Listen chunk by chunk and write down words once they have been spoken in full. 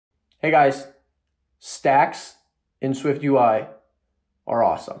Hey guys, stacks in SwiftUI are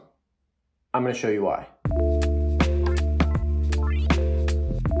awesome. I'm going to show you why.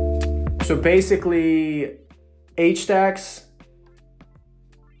 So basically, H stacks,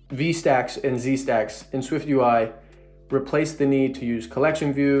 V stacks, and Z stacks in SwiftUI replace the need to use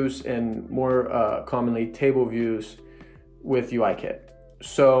collection views and more commonly table views with UIKit.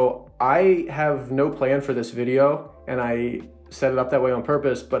 So I have no plan for this video, and I set it up that way on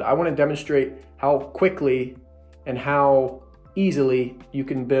purpose, but I want to demonstrate how quickly and how easily you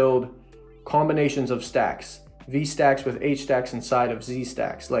can build combinations of stacks, V stacks with H stacks inside of Z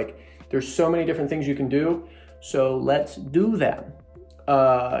stacks. Like, there's so many different things you can do. So let's do them.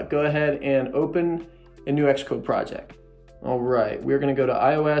 Go ahead and open a new Xcode project. All right, we're gonna go to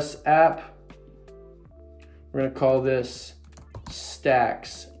iOS app. We're gonna call this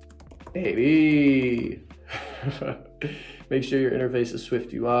stacks, baby. Make sure your interface is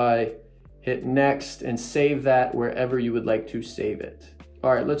SwiftUI. Hit next and save that wherever you would like to save it.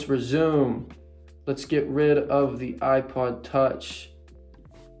 All right, let's resume. Let's get rid of the iPod Touch.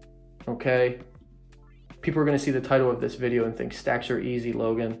 Okay. People are gonna see the title of this video and think stacks are easy,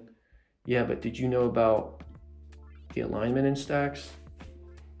 Logan. Yeah, but did you know about the alignment in stacks?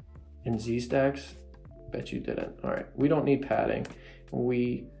 In Z stacks? Bet you didn't. All right, we don't need padding.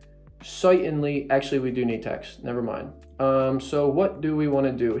 Actually we do need text, never mind. So what do we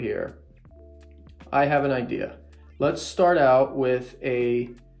wanna do here? I have an idea. Let's start out with a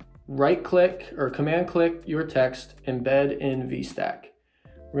right click or command click your text, embed in VStack.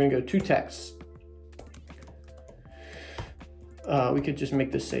 We're gonna go to text. We could just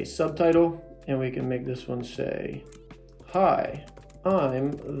make this say subtitle, and we can make this one say, hi,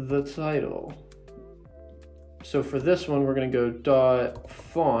 I'm the title. So for this one, we're gonna go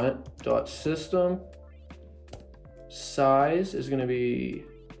 .font.system. Size is gonna be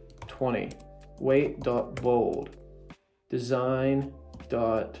 20. Weight.bold. Design.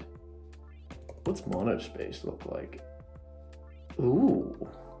 What's monospace look like? Ooh,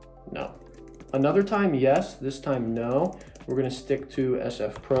 no. Another time, yes. This time, no. We're gonna stick to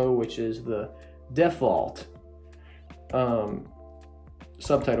SF Pro, which is the default.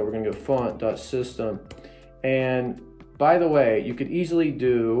 Subtitle, we're gonna go font.system. And by the way, you could easily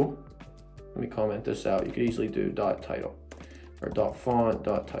do, let me comment this out. You could easily do .title or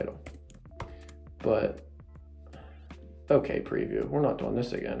 .font.title. But, okay, preview. We're not doing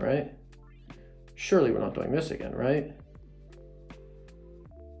this again, right? Surely we're not doing this again, right?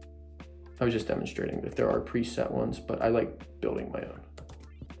 I was just demonstrating that there are preset ones, but I like building my own.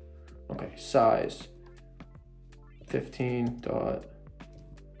 Okay, size 15 dot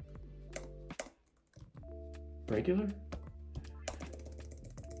regular?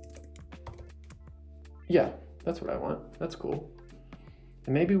 Yeah, that's what I want. That's cool.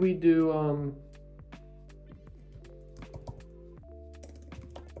 And maybe we do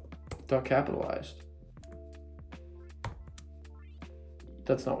dot capitalized.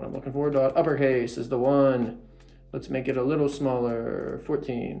 That's not what I'm looking for. Dot uppercase is the one. Let's make it a little smaller.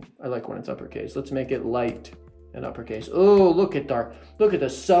 14. I like when it's uppercase. Let's make it light and uppercase. Oh, look at the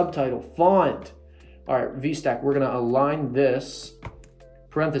subtitle font. All right, VStack, we're gonna align this,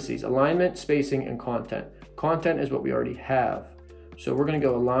 parentheses, alignment, spacing, and content. Content is what we already have. So we're gonna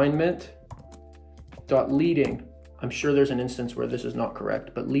go alignment dot leading. I'm sure there's an instance where this is not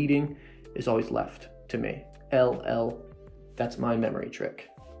correct, but leading is always left to me. LL, that's my memory trick.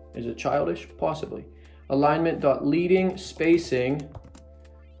 Is it childish? Possibly. Alignment dot leading, spacing,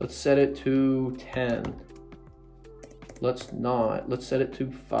 let's set it to 10. Let's set it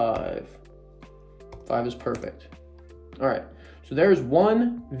to 5. 5 is perfect. All right, so there's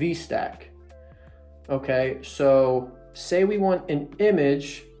one VStack. Okay, so say we want an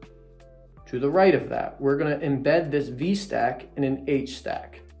image to the right of that. We're gonna embed this VStack in an H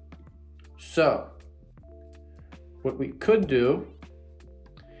stack. So what we could do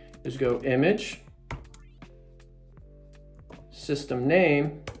is go image, system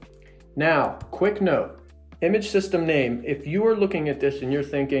name. Now, quick note, image system name. If you are looking at this and you're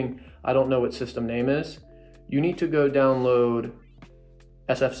thinking, I don't know what system name is, you need to go download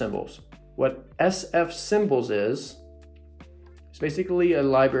SF Symbols. What SF Symbols is, it's basically a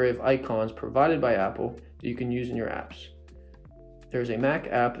library of icons provided by Apple that you can use in your apps. There's a Mac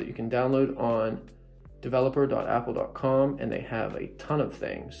app that you can download on developer.apple.com, and they have a ton of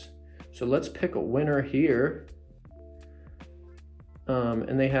things. So let's pick a winner here.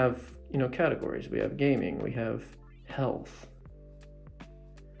 And they have, categories. We have gaming, we have health.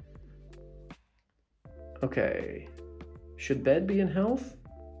 Okay, should bed be in health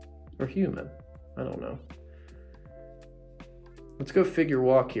or human? I don't know. let's go figure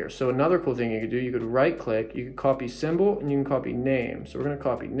walk here. So another cool thing you could do, you could right click, you could copy symbol, and you can copy name. So we're gonna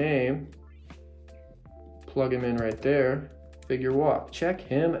copy name, plug him in right there, figure walk, check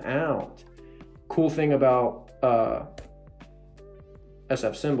him out. Cool thing about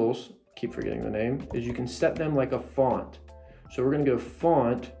SF symbols, keep forgetting the name, is you can set them like a font. So we're gonna go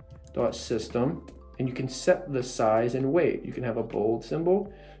font.system, and you can set the size and weight. You can have a bold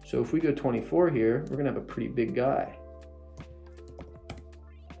symbol. So if we go 24 here, we're gonna have a pretty big guy.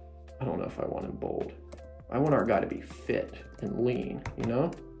 I don't know if I want him bold. I want our guy to be fit and lean, you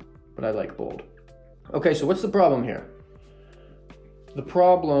know? But I like bold. Okay, so what's the problem here? The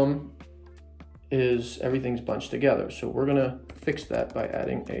problem is everything's bunched together. So we're gonna fix that by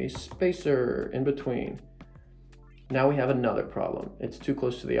adding a spacer in between. Now we have another problem. It's too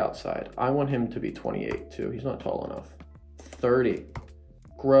close to the outside. I want him to be 28 too. He's not tall enough. 30.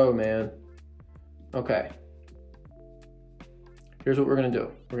 Grow, man. Okay. Here's what we're gonna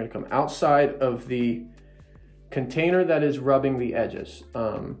do. We're gonna come outside of the container that is rubbing the edges.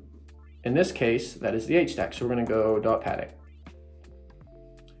 In this case, that is the H stack. So we're gonna go dot padding.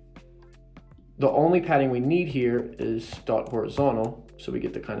 The only padding we need here is dot horizontal, so we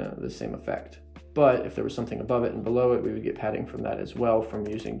get the kind of the same effect. But if there was something above it and below it, we would get padding from that as well from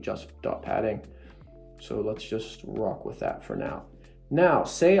using just dot padding. So let's just rock with that for now. Now,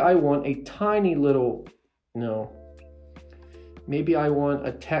 say I want a tiny little, maybe I want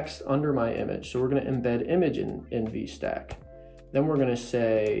a text under my image. So we're gonna embed image in VStack. Then we're gonna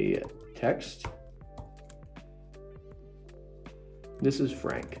say text. This is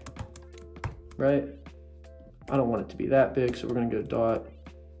Frank, right? I don't want it to be that big, so we're gonna go dot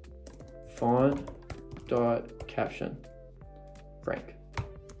font dot caption Frank.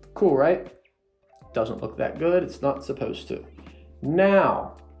 Cool, right? Doesn't look that good. It's not supposed to.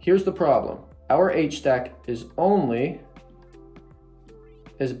 Now, here's the problem. Our H stack is only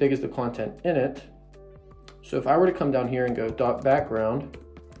as big as the content in it. So if I were to come down here and go dot background,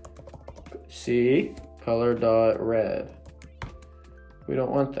 see, color dot red. We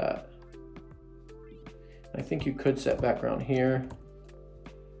don't want that. I think you could set background here.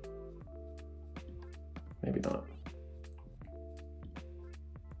 Maybe not.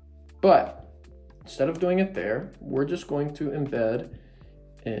 But instead of doing it there, we're just going to embed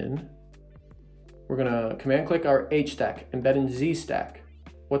in, we're gonna command click our H stack, embed in Z stack.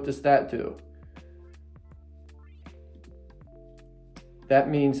 What does that do? That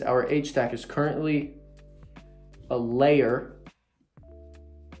means our H stack is currently a layer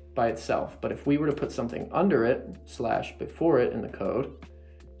by itself. But if we were to put something under it, / before it in the code,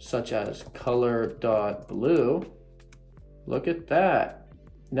 such as color.blue, look at that.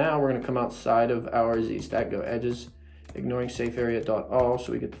 Now we're gonna come outside of our Z stack, go edges, ignoring safe area.all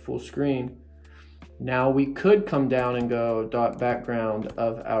so we get the full screen. Now we could come down and go dot background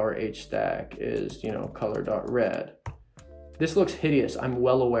of our H stack is, color.red. This looks hideous. I'm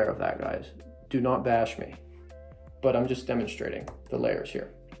well aware of that, guys. Do not bash me. But I'm just demonstrating the layers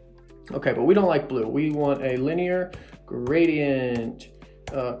here. Okay, but we don't like blue. We want a linear gradient.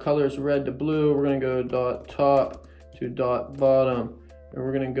 Colors red to blue. We're gonna go dot top to dot bottom. And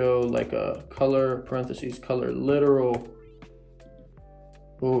we're gonna go like a color, parentheses, color literal.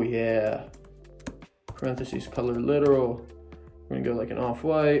 Oh yeah. Parentheses, color literal. We're gonna go like an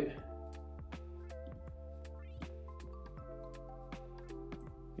off-white.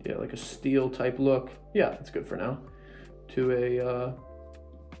 Yeah, like a steel type look. Yeah, that's good for now. To a,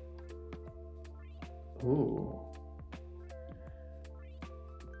 ooh.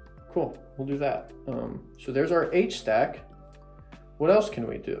 Cool, we'll do that. So there's our H stack. What else can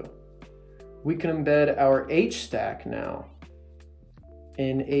we do? We can embed our H stack now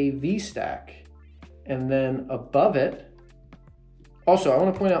in a V stack. And then above it, also I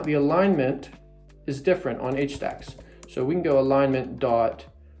want to point out the alignment is different on H stacks. So we can go alignment dot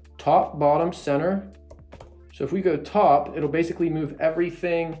top, bottom, center. So if we go top, it'll basically move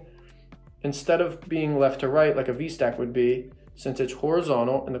everything instead of being left to right like a V stack would be. Since it's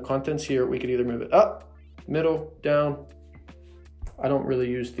horizontal and the content's here, we could either move it up, middle, down. I don't really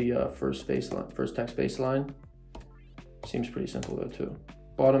use the first text baseline. Seems pretty simple though too.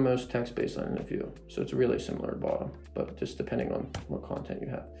 Bottommost text baseline in a view. So it's really similar to bottom, but just depending on what content you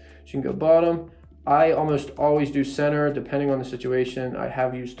have. So you can go bottom. I almost always do center depending on the situation. I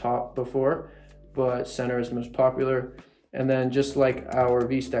have used top before, but center is most popular. And then just like our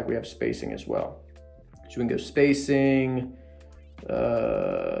V stack, we have spacing as well. So we can go spacing.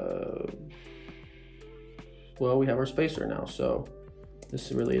 Well, we have our spacer now, so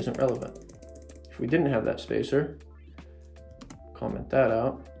this really isn't relevant. If we didn't have that spacer, comment that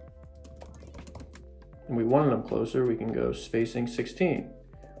out. and we wanted them closer, we can go spacing 16.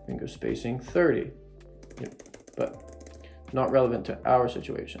 We can go spacing 30. Yep. But not relevant to our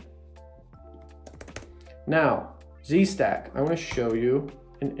situation. Now, Z-stack, I want to show you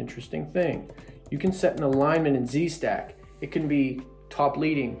an interesting thing. You can set an alignment in Z-stack. It can be top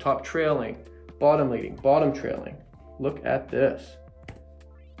leading, top trailing, bottom leading, bottom trailing. Look at this.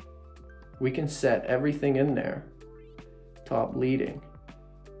 We can set everything in there. Top leading,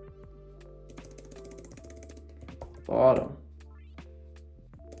 bottom.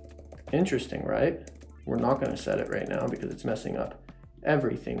 Interesting, right? We're not going to set it right now because it's messing up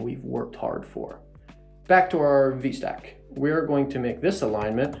everything we've worked hard for. Back to our V-stack. We're going to make this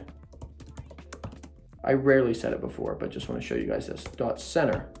alignment. I rarely said it before, but just want to show you guys this, dot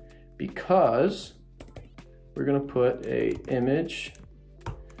center, because we're going to put a image,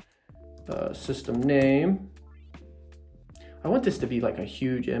 system name. I want this to be like a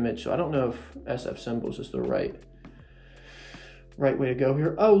huge image, so I don't know if SF symbols is the right way to go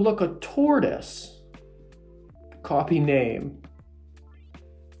here. Oh, look, a tortoise. Copy name,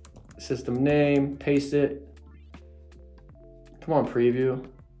 system name, paste it. Come on, preview.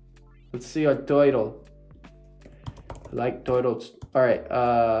 Let's see our title. I like titles. All right,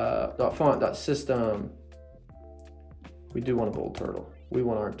 dot font, dot system. We do want a bold turtle. We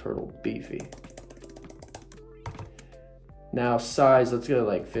want our turtle beefy. Now size, let's go to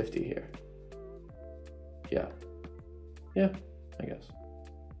like 50 here. Yeah, I guess.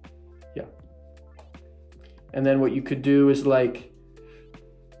 Yeah. And then what you could do is like,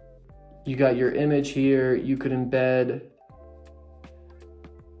 you got your image here, you could embed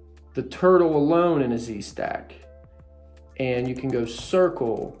the turtle alone in a Z-stack. And you can go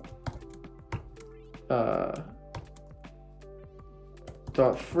circle, dot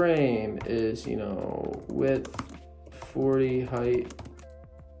frame is, you know, width 40, height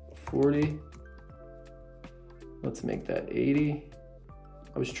 40. Let's make that 80.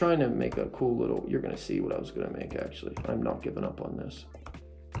 I was trying to make a cool little, you're gonna see what I was gonna make actually. I'm not giving up on this.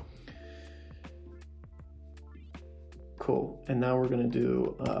 Cool, and now we're gonna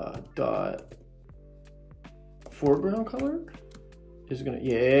do dot foreground color. Is gonna,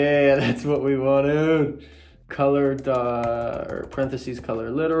 yeah, that's what we wanted. Color dot, or parentheses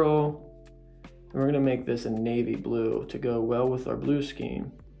color literal. And we're gonna make this a navy blue to go well with our blue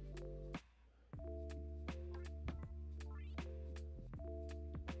scheme.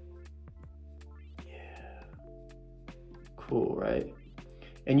 Yeah, cool, right?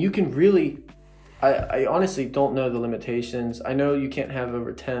 And you can really, I honestly don't know the limitations. I know you can't have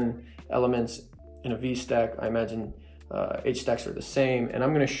over 10 elements in a V-stack. I imagine H-stacks are the same. And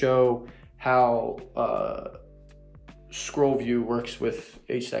I'm gonna show how scroll view works with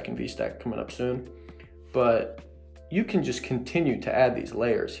H-stack and V-stack coming up soon. But you can just continue to add these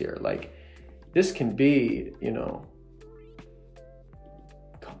layers here. Like this can be, you know,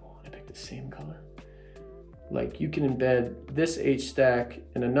 come on, I picked the same color. Like you can embed this H-stack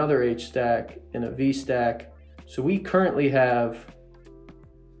and another H-stack and a V-stack. So we currently have,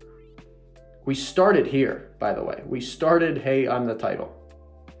 we started here, by the way. We started, hey, I'm the title.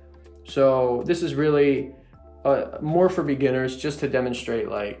 So this is really more for beginners, just to demonstrate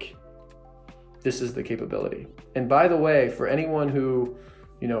like, this is the capability. And by the way, for anyone who,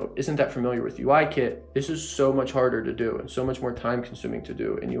 you know, isn't that familiar with UIKit, this is so much harder to do and so much more time consuming to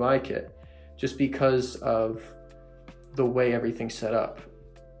do in UIKit, just because of the way everything's set up.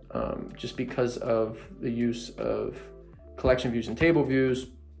 Just because of the use of collection views and table views,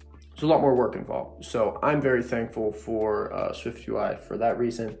 there's a lot more work involved. So I'm very thankful for SwiftUI for that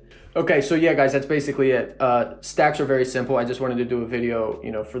reason. Okay, so yeah, guys, that's basically it. Stacks are very simple. I just wanted to do a video,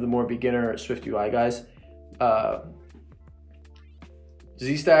 you know, for the more beginner SwiftUI guys.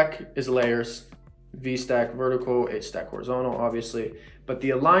 Z-stack is layers, V-stack vertical, H-stack horizontal, obviously. But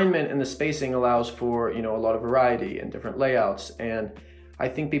the alignment and the spacing allows for, you know, a lot of variety and different layouts. And I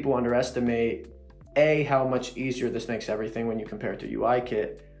think people underestimate, A, how much easier this makes everything when you compare it to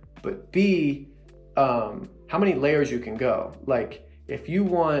UIKit, but B, how many layers you can go. Like if you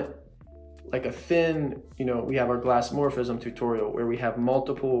want like a thin, you know, we have our glass morphism tutorial where we have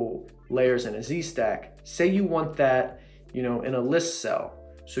multiple layers in a Z-stack. Say you want that, you know, in a list cell.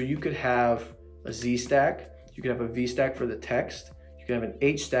 So you could have a Z-stack, you could have a V-stack for the text, you could have an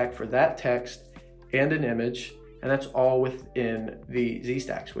H-stack for that text and an image, and that's all within the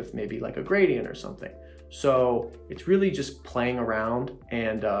Z-stacks with maybe like a gradient or something. So it's really just playing around,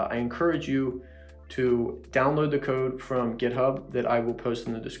 and I encourage you to download the code from GitHub that I will post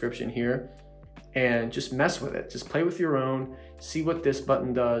in the description here and just mess with it. Just play with your own, see what this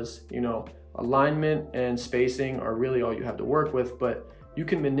button does. You know, alignment and spacing are really all you have to work with, but you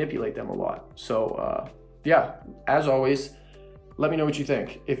can manipulate them a lot. So yeah, as always, let me know what you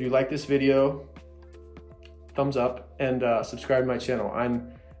think. If you like this video, thumbs up, and subscribe to my channel.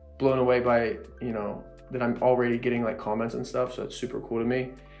 I'm blown away by, you know, that I'm already getting like comments and stuff, so it's super cool to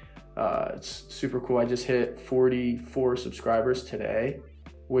me. It's super cool. I just hit 44 subscribers today,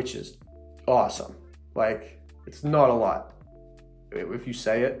 which is awesome. Like, it's not a lot if you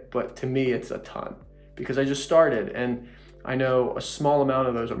say it, but to me it's a ton, because I just started and I know a small amount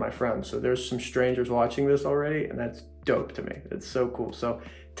of those are my friends. So there's some strangers watching this already, and that's dope to me. It's so cool. So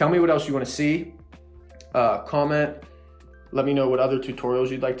tell me what else you want to see. Comment, let me know what other tutorials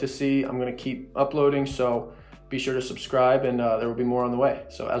you'd like to see. I'm going to keep uploading, so be sure to subscribe, and there will be more on the way.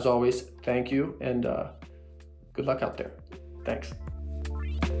 So as always, thank you, and good luck out there. Thanks.